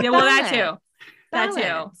 gotta have Yeah, well, that balance. too. That too.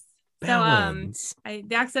 Balance. So, Balance.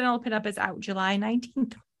 the accidental pinup is out July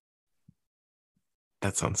 19th.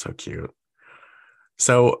 That sounds so cute.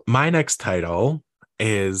 So my next title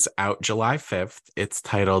is out July 5th. It's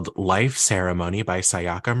titled Life Ceremony by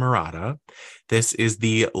Sayaka Murata. This is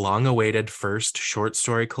the long-awaited first short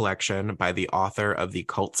story collection by the author of the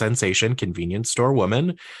cult sensation Convenience Store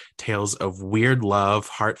Woman, tales of weird love,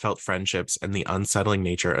 heartfelt friendships, and the unsettling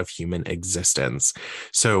nature of human existence.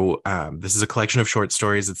 So this is a collection of short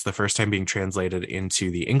stories. It's the first time being translated into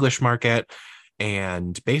the English market.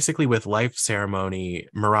 And basically, with Life Ceremony,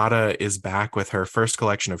 Murata is back with her first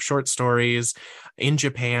collection of short stories. In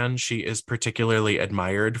Japan, she is particularly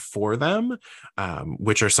admired for them,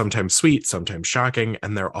 which are sometimes sweet, sometimes shocking,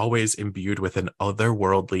 and they're always imbued with an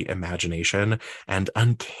otherworldly imagination and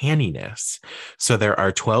uncanniness. So there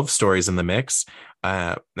are 12 stories in the mix.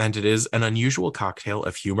 And it is an unusual cocktail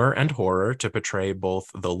of humor and horror to portray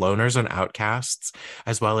both the loners and outcasts,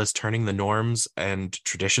 as well as turning the norms and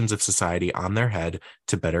traditions of society on their head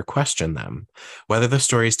to better question them. Whether the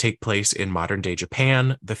stories take place in modern day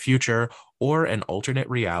Japan, the future, or an alternate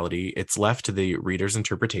reality, it's left to the reader's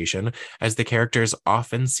interpretation, as the characters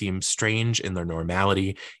often seem strange in their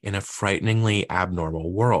normality in a frighteningly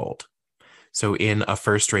abnormal world. So in A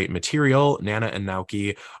First-Rate Material, Nana and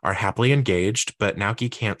Naoki are happily engaged, but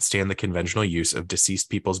Naoki can't stand the conventional use of deceased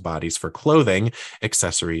people's bodies for clothing,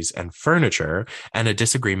 accessories, and furniture, and a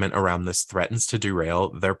disagreement around this threatens to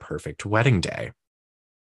derail their perfect wedding day.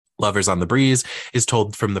 Lovers on the Breeze is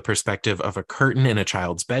told from the perspective of a curtain in a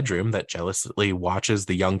child's bedroom that jealously watches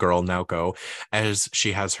the young girl Naoko as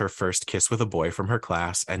she has her first kiss with a boy from her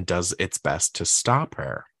class and does its best to stop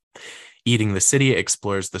her. Eating the City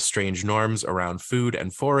explores the strange norms around food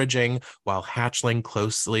and foraging, while Hatchling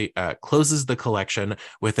closes the collection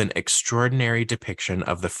with an extraordinary depiction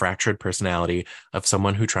of the fractured personality of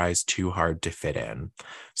someone who tries too hard to fit in.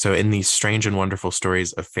 So in these strange and wonderful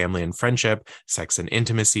stories of family and friendship, sex and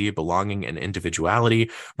intimacy, belonging and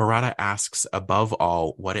individuality, Murata asks above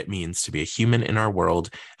all what it means to be a human in our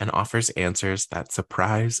world and offers answers that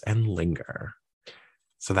surprise and linger.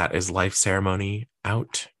 So that is Life Ceremony,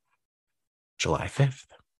 out July 5th.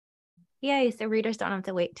 Yay. So readers don't have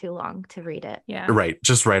to wait too long to read it. Yeah. Right.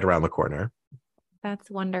 Just right around the corner.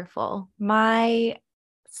 That's wonderful. My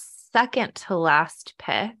second to last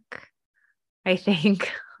pick, I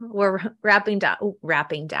think we're winding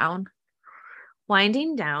down,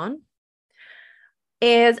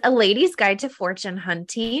 is A Lady's Guide to Fortune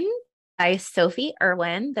Hunting by Sophie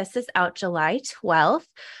Irwin. This is out July 12th,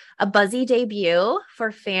 a buzzy debut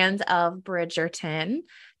for fans of Bridgerton.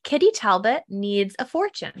 Kitty Talbot needs a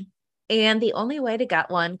fortune, and the only way to get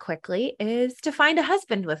one quickly is to find a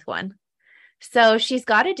husband with one. So she's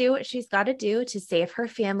got to do what she's got to do to save her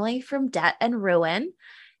family from debt and ruin.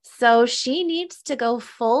 So she needs to go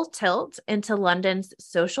full tilt into London's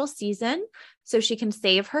social season so she can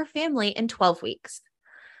save her family in 12 weeks.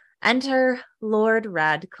 Enter Lord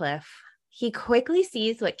Radcliffe. He quickly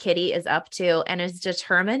sees what Kitty is up to and is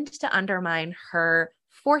determined to undermine her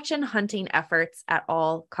fortune hunting efforts at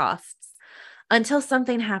all costs until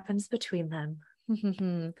something happens between them.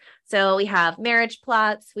 So we have marriage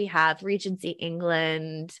plots, we have Regency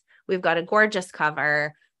England, we've got a gorgeous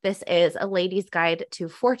cover. This is A Lady's Guide to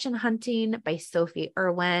Fortune Hunting by Sophie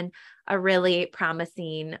Irwin, a really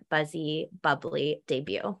promising, buzzy, bubbly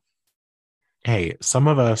debut. Hey, some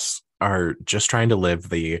of us are just trying to live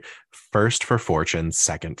the first for fortune,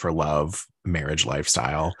 second for love marriage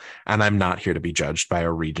lifestyle. And I'm not here to be judged by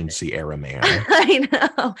a Regency era man. I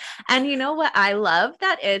know. And you know what? I love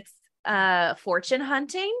that it's fortune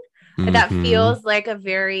hunting. That feels like a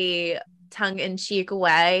very tongue-in-cheek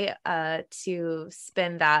way to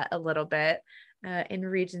spin that a little bit in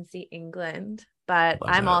Regency England. But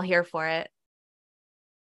I'm all here for it.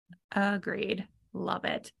 Agreed. Love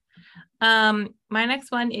it. My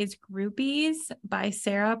next one is Groupies by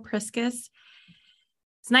Sarah Priscus.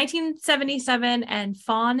 It's 1977, and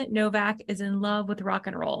Fawn Novak is in love with rock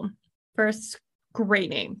and roll. First,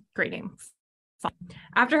 great name. Fawn.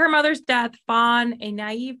 After her mother's death, Fawn, a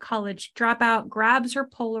naive college dropout, grabs her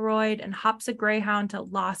Polaroid and hops a Greyhound to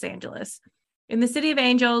Los Angeles. In the City of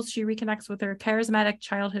Angels, she reconnects with her charismatic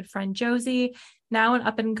childhood friend Josie, now an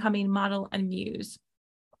up-and-coming model and muse.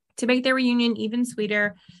 To make their reunion even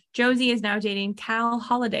sweeter, Josie is now dating Cal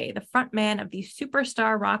Holiday, the frontman of the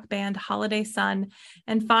superstar rock band Holiday Sun,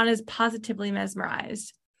 and Fawn is positively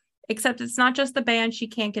mesmerized. Except it's not just the band she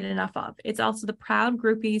can't get enough of. It's also the proud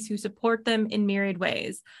groupies who support them in myriad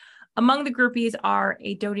ways. Among the groupies are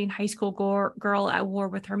a doting high school girl at war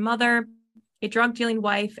with her mother, a drug-dealing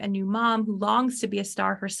wife and new mom who longs to be a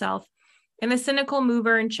star herself, and a cynical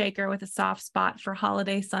mover and shaker with a soft spot for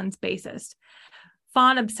Holiday Sun's bassist.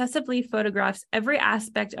 Fawn obsessively photographs every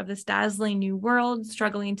aspect of this dazzling new world,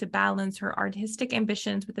 struggling to balance her artistic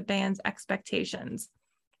ambitions with the band's expectations.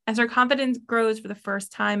 As her confidence grows for the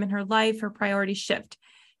first time in her life, her priorities shift.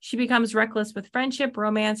 She becomes reckless with friendship,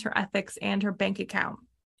 romance, her ethics, and her bank account.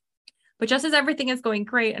 But just as everything is going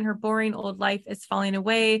great and her boring old life is falling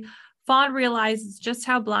away, Fawn realizes just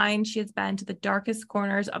how blind she has been to the darkest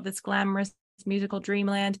corners of this glamorous musical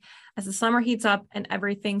dreamland as the summer heats up and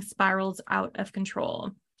everything spirals out of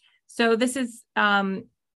control. So this is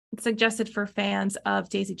suggested for fans of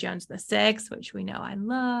Daisy Jones and the Six, which we know I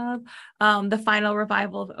love, the final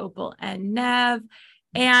revival of Opal and Nev.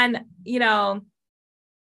 And, you know,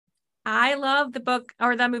 I love the book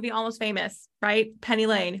or that movie Almost Famous, right? Penny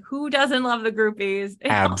Lane. Who doesn't love the groupies?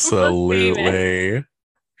 Absolutely.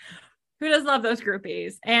 Who doesn't love those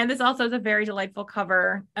groupies? And this also is a very delightful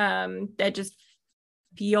cover that just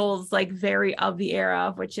feels like very of the era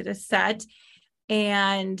of which it is set.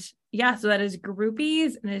 And yeah, so that is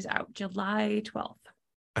Groupies, and it is out July 12th.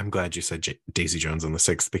 I'm glad you said Daisy Jones on the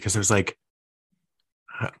 6th, because I was like,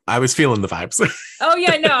 I was feeling the vibes. Oh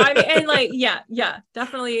yeah, no, I mean, and like, yeah,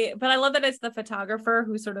 definitely. But I love that it's the photographer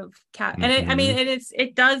who sort of and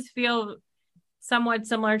it does feel somewhat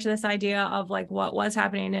similar to this idea of like what was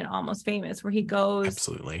happening in Almost Famous, where he goes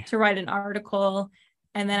absolutely to write an article,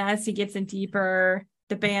 and then as he gets in deeper,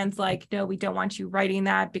 the band's like, no, we don't want you writing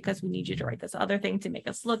that because we need you to write this other thing to make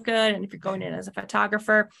us look good. And if you're going in as a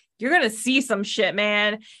photographer, you're going to see some shit,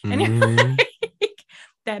 man. And you're like,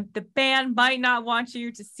 that the band might not want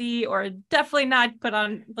you to see, or definitely not put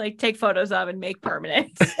on, like, take photos of and make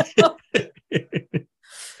permanent.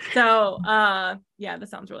 So yeah, that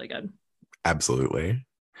sounds really good. Absolutely.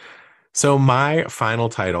 So my final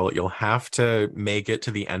title, you'll have to make it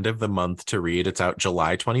to the end of the month to read. It's out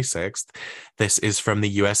July 26th. This is from the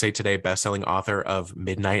USA Today bestselling author of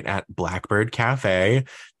Midnight at Blackbird Cafe.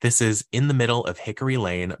 This is In the Middle of Hickory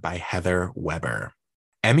Lane by Heather Weber.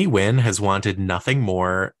 Emmy Wynn has wanted nothing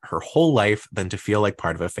more her whole life than to feel like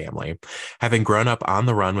part of a family. Having grown up on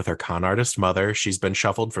the run with her con artist mother, she's been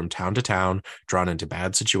shuffled from town to town, drawn into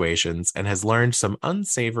bad situations, and has learned some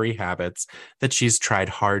unsavory habits that she's tried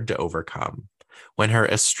hard to overcome. When her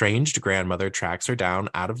estranged grandmother tracks her down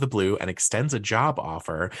out of the blue and extends a job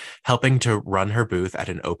offer, helping to run her booth at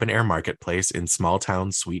an open-air marketplace in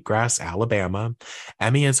small-town Sweetgrass, Alabama,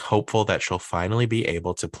 Emmy is hopeful that she'll finally be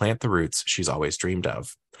able to plant the roots she's always dreamed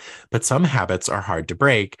of. But some habits are hard to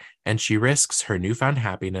break, and she risks her newfound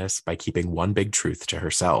happiness by keeping one big truth to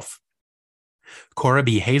herself. Cora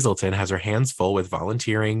B. Hazelton has her hands full with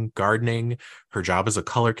volunteering, gardening, her job as a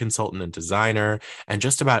color consultant and designer, and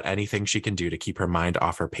just about anything she can do to keep her mind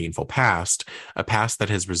off her painful past, a past that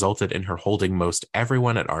has resulted in her holding most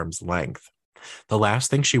everyone at arm's length. The last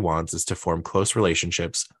thing she wants is to form close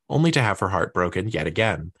relationships, only to have her heart broken yet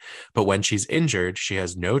again. But when she's injured, she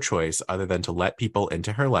has no choice other than to let people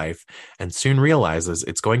into her life, and soon realizes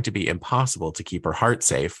it's going to be impossible to keep her heart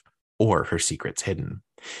safe or her secrets hidden.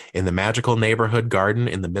 In the magical neighborhood garden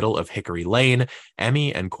in the middle of Hickory Lane,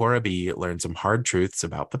 Emmy and Cora B. learn some hard truths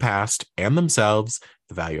about the past and themselves,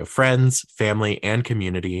 the value of friends, family, and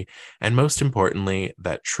community, and most importantly,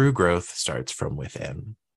 that true growth starts from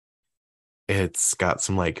within. It's got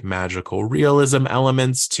some like magical realism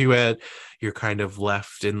elements to it. You're kind of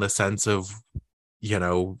left in the sense of, you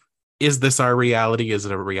know, is this our reality? Is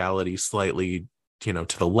it a reality slightly, you know,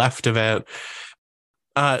 to the left of it?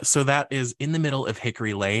 So that is In the Middle of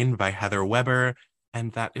Hickory Lane by Heather Weber,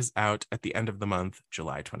 and that is out at the end of the month,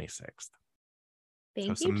 July 26th. Thank so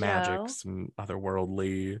you, some Joe. magic, some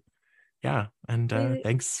otherworldly, yeah. And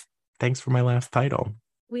thanks for my last title.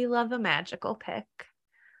 We love a magical pick.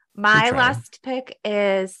 My last pick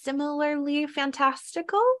is similarly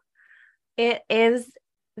fantastical. It is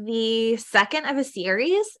the second of a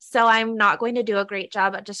series, so I'm not going to do a great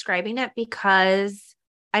job at describing it because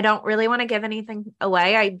I don't really want to give anything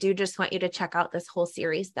away. I do just want you to check out this whole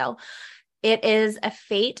series, though. It is A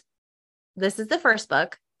Fate. This is the first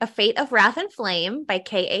book, A Fate of Wrath and Flame by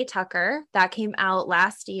K.A. Tucker. That came out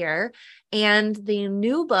last year. And the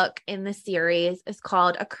new book in the series is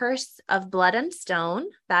called A Curse of Blood and Stone.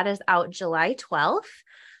 That is out July 12th.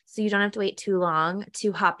 so you don't have to wait too long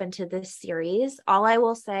to hop into this series. All I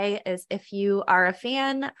will say is if you are a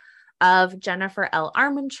fan of Jennifer L.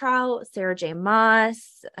 Armentrout, Sarah J.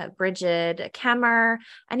 Maas, Bridget Kemmer,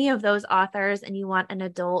 any of those authors, and you want an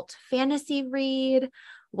adult fantasy read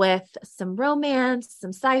with some romance,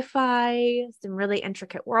 some sci-fi, some really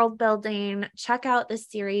intricate world building, check out this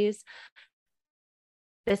series.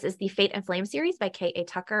 This is the Fate and Flame series by K.A.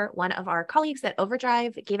 Tucker. One of our colleagues at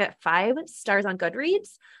Overdrive gave it 5 stars on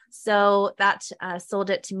Goodreads. So that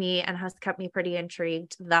sold it to me and has kept me pretty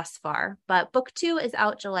intrigued thus far. But book 2 is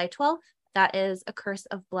out July 12th. That is A Curse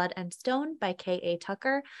of Blood and Stone by K.A.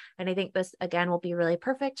 Tucker. And I think this, again, will be really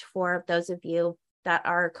perfect for those of you that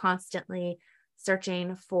are constantly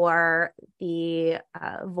searching for the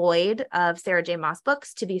void of Sarah J. Maas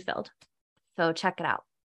books to be filled. So check it out.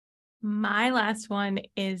 My last one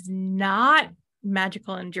is not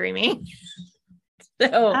magical and dreamy.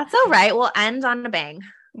 So That's all right. We'll end on a bang.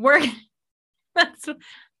 That's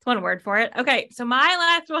one word for it. Okay. So my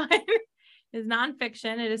last one is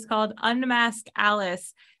nonfiction. It is called Unmask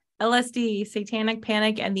Alice, LSD, Satanic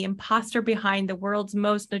Panic, and the Imposter Behind the World's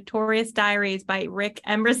Most Notorious Diaries by Rick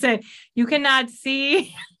Emerson. You cannot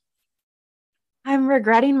see. I'm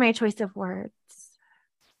regretting my choice of words.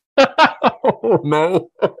 Oh, no.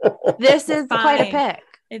 This is quite a Fine. pick.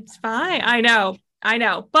 It's fine. I know.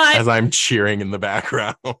 But As I'm cheering in the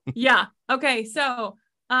background. yeah. Okay. So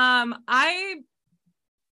I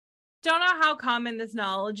don't know how common this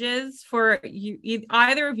knowledge is for you,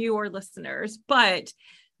 either of you or listeners, but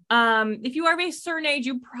if you are of a certain age,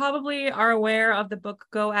 you probably are aware of the book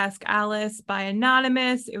Go Ask Alice by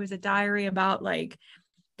Anonymous. It was a diary about like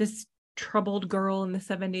this troubled girl in the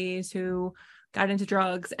 70s who got into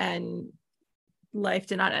drugs and life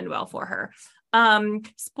did not end well for her.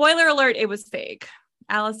 Spoiler alert, it was fake.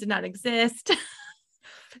 Alice did not exist.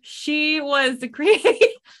 She was the creator.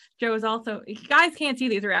 Joe was also, you guys can't see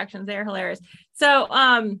these reactions. They're hilarious. So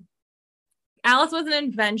Alice was an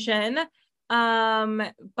invention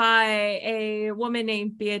by a woman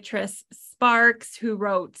named Beatrice Sparks, who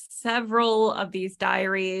wrote several of these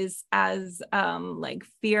diaries as like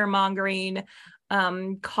fear-mongering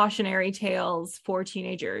cautionary tales for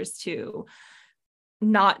teenagers to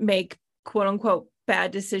not make quote unquote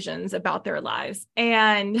bad decisions about their lives.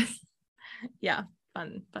 And yeah,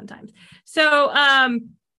 fun times. So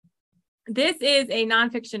this is a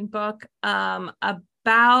nonfiction book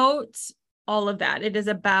about all of that. It is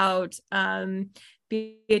about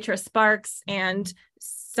Beatrice Sparks and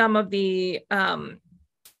some of the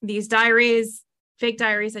these diaries, fake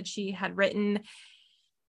diaries that she had written.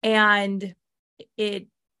 And I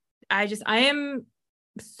am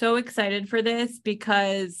so excited for this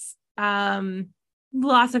because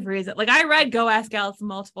lots of reasons. Like I read Go Ask Alice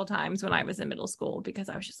multiple times when I was in middle school because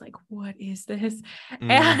I was just like, what is this?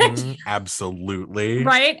 And absolutely.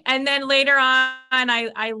 Right. And then later on,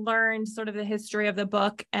 I learned sort of the history of the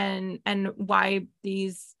book and why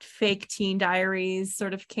these fake teen diaries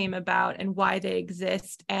sort of came about and why they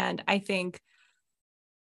exist. And I think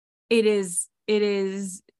it is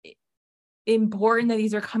important that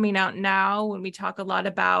these are coming out now when we talk a lot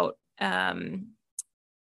about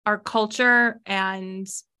our culture and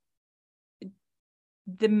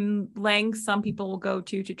the lengths some people will go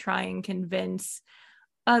to try and convince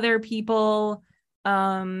other people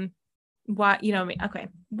why, you know, okay,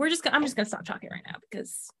 I'm just gonna stop talking right now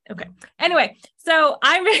because okay. Anyway, so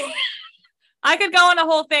I could go on a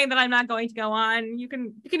whole thing that I'm not going to go on. You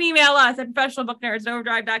can email us at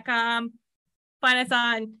professionalbooknerds@overdrive.com. Find us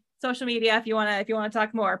on social media if you want to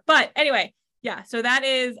talk more. But anyway, yeah, so that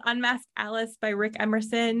is Unmask Alice by Rick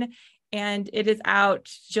Emerson, and it is out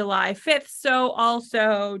July 5th. So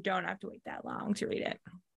also don't have to wait that long to read it.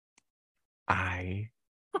 I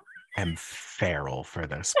am feral for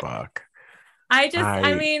this book.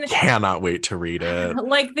 I mean, cannot wait to read it.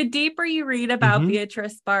 Like the deeper you read about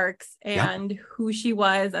Beatrice Sparks and who she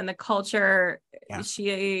was and the culture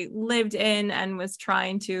she lived in and was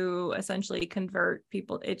trying to essentially convert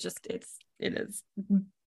people, it is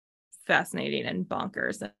fascinating and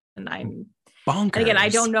bonkers. And I'm bonkers. And again, I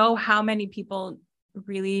don't know how many people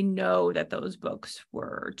really know that those books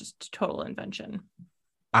were just total invention.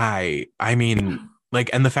 I mean, like,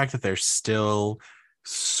 and the fact that they're still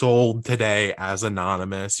sold today as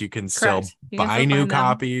anonymous, you can still buy new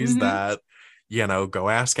copies that, you know, Go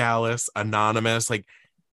Ask Alice, anonymous, like,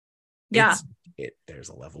 there's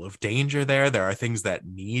a level of danger there. There are things that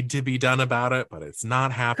need to be done about it, but it's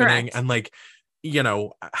not happening. And like, you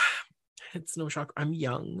know, it's no shock, I'm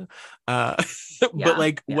young, but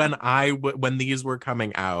like when these were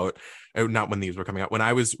coming out, not when these were coming out, when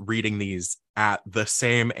I was reading these at the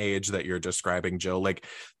same age that you're describing, Jill. Like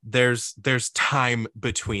there's time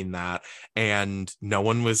between that, and no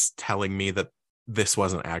one was telling me that this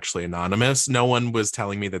wasn't actually anonymous. No one was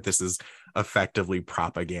telling me that this is effectively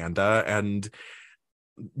propaganda. And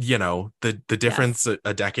you know, the difference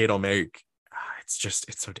a decade will make, it's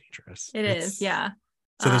so dangerous. It's yeah.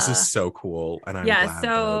 So this is so cool, and I'm glad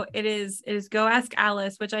so it is Go Ask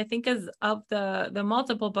Alice, which I think is, of the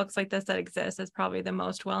multiple books like this that exist, is probably the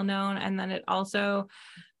most well known. And then it also,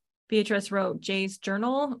 Beatrice wrote Jay's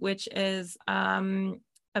Journal, which is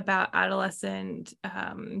about adolescent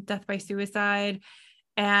death by suicide,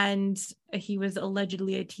 and he was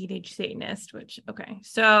allegedly a teenage Satanist. Which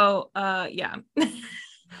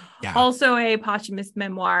yeah. Also a posthumous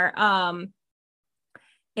memoir.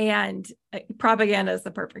 And propaganda is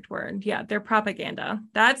the perfect word. Yeah, they're propaganda.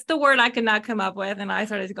 That's the word I could not come up with. And I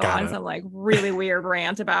started to go on some like really weird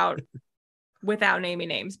rant about, without naming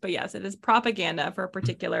names. But yes, it is propaganda for a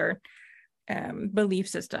particular belief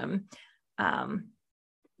system. So I'm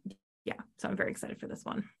very excited for this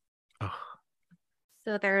one. Oh.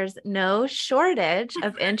 So there's no shortage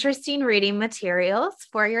of interesting reading materials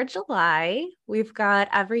for your July. We've got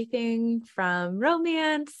everything from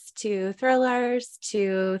romance to thrillers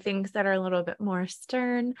to things that are a little bit more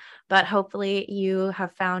stern, but hopefully you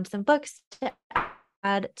have found some books to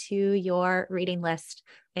add to your reading list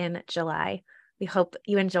in July. We hope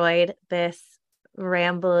you enjoyed this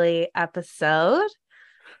rambly episode.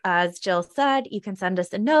 As Jill said, you can send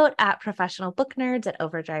us a note at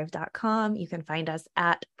professionalbooknerds@overdrive.com. You can find us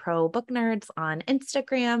at ProBookNerds on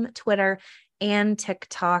Instagram, Twitter, and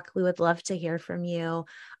TikTok. We would love to hear from you.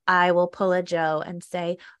 I will pull a Joe and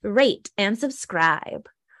say, rate and subscribe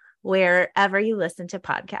wherever you listen to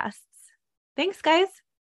podcasts. Thanks, guys.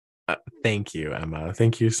 Thank you, Emma.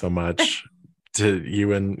 Thank you so much to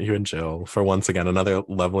you and Jill for once again another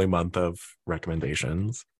lovely month of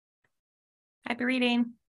recommendations. Happy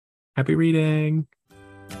reading. Happy reading.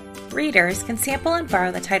 Readers can sample and borrow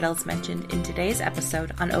the titles mentioned in today's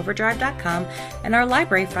episode on overdrive.com, and our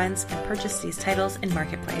library friends can purchase these titles in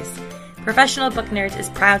Marketplace. Professional Book Nerds is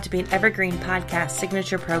proud to be an Evergreen Podcast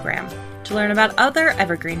signature program. To learn about other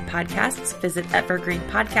Evergreen podcasts, visit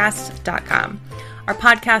evergreenpodcast.com. Our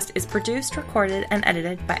podcast is produced, recorded, and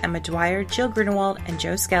edited by Emma Dwyer, Jill Grunewald, and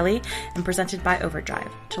Joe Skelly, and presented by Overdrive.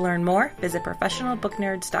 To learn more, visit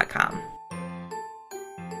professionalbooknerds.com.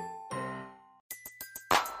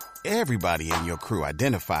 Everybody in your crew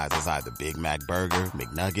identifies as either Big Mac Burger,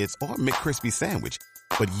 McNuggets, or McCrispy Sandwich.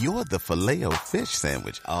 But you're the Filet-O-Fish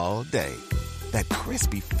Sandwich all day. That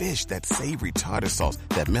crispy fish, that savory tartar sauce,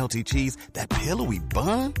 that melty cheese, that pillowy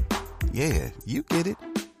bun. Yeah, you get it.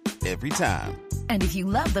 Every time. And if you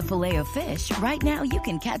love the Filet-O-Fish, right now you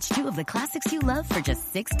can catch two of the classics you love for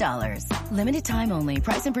just $6. Limited time only.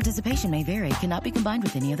 Price and participation may vary. Cannot be combined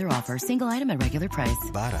with any other offer. Single item at regular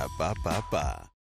price. Ba-da-ba-ba-ba.